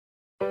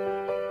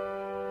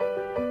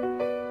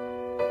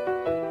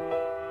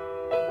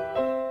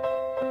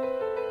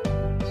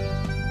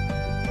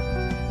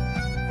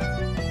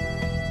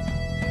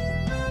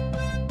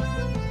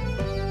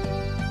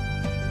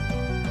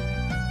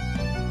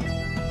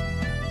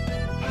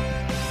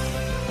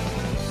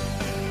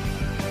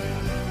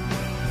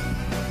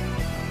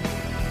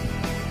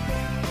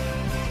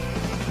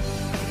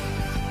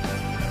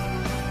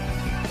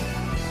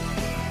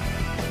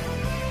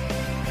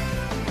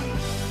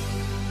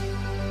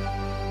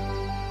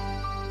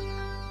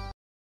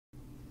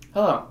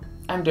Hello,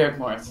 I'm Derek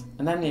Morris,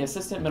 and I'm the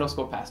assistant middle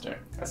school pastor.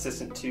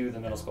 Assistant to the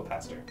middle school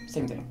pastor.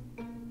 Same thing.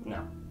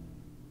 No.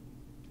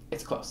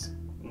 It's close.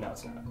 No,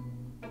 it's not.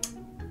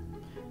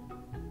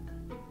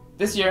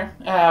 This year,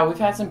 we've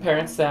had some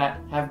parents that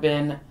have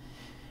been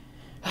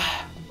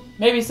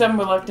maybe some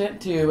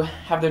reluctant to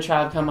have their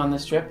child come on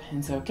this trip,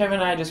 and so Kevin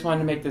and I just wanted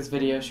to make this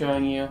video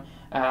showing you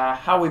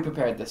how we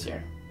prepared this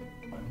year.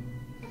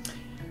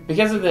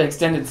 Because of the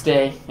extended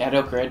stay at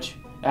Oak Ridge,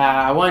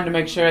 I wanted to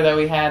make sure that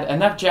we had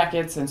enough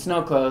jackets and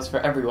snow clothes for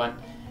everyone.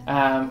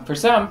 For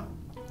some,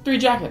 3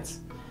 jackets.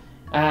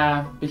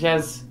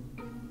 Because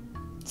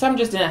some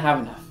just didn't have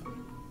enough.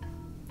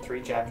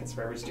 3 jackets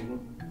for every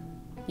student?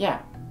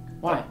 Yeah.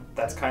 Why?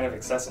 That's kind of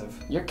excessive.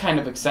 You're kind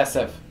of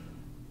excessive.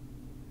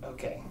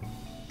 Okay.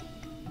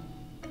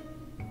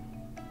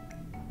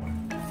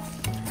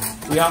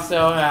 We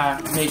also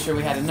made sure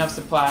we had enough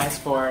supplies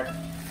for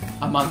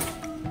a month,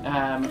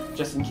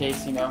 just in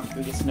case, we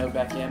get snowed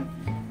back in.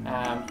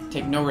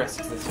 Take no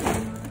risks this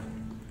year.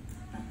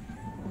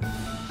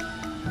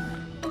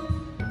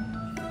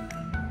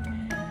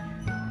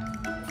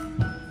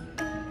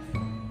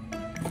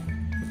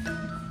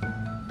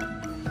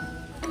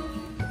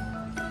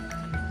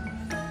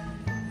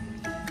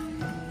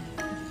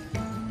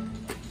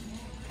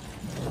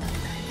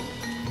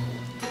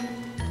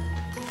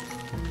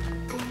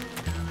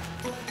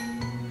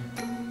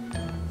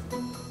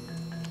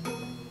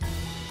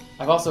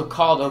 I've also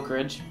called Oak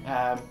Ridge,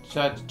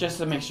 just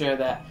to make sure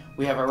that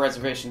we have our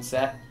reservation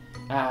set.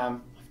 I've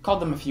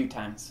called them a few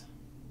times.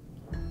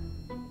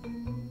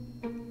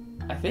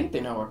 I think they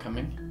know we're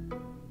coming.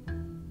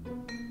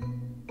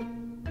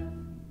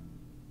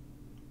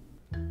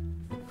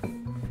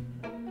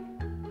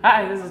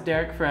 Hi, this is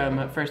Derek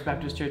from First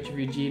Baptist Church of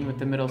Eugene with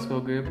the middle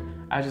school group.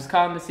 I was just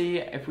calling to see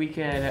if we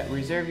could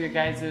reserve your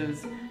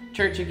guys'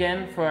 church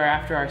again for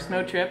after our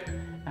snow trip.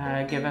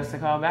 Give us a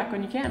call back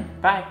when you can.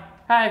 Bye.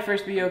 Hi,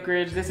 First B Oak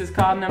Ridge. This is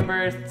call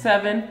number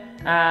 7.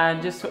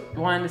 Just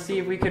wanted to see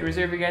if we could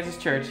reserve your guys'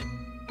 church.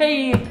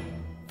 Hey,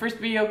 First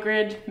B Oak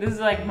Ridge. This is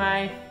like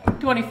my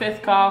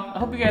 25th call. I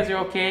hope you guys are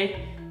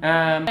okay.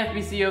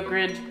 FBC Oak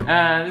Ridge.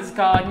 This is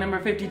call like number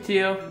 52.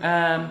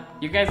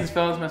 Your guys'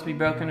 phones must be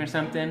broken or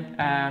something.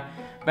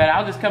 But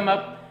I'll just come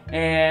up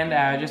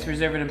and just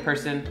reserve it in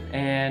person.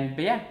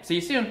 But yeah, see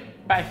you soon.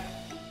 Bye.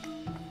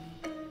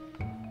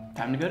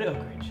 Time to go to Oak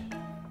Ridge.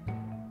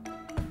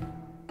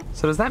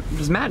 So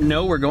does Matt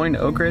know we're going to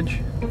Oak Ridge?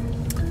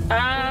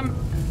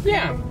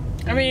 Yeah.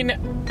 I mean,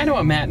 I know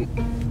what Matt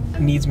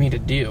needs me to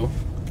do.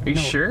 Are you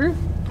sure?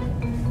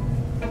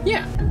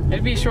 Yeah.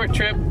 It'd be a short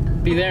trip.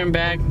 Be there and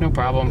back, no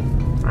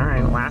problem. All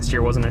right, last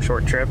year wasn't a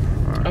short trip.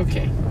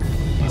 Okay.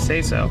 You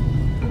say so. All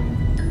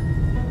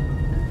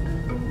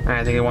right,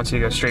 I think it wants you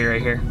to go straight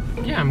right here.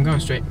 Yeah, I'm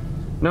going straight.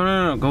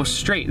 No, go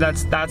straight.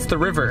 That's the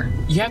river.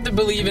 You have to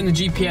believe in the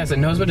GPS. It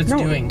knows what it's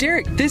doing.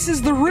 Derek, this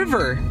is the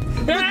river.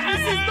 This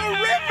is the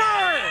river!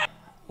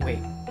 Wait,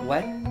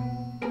 what?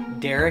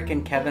 Derek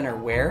and Kevin are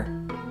where?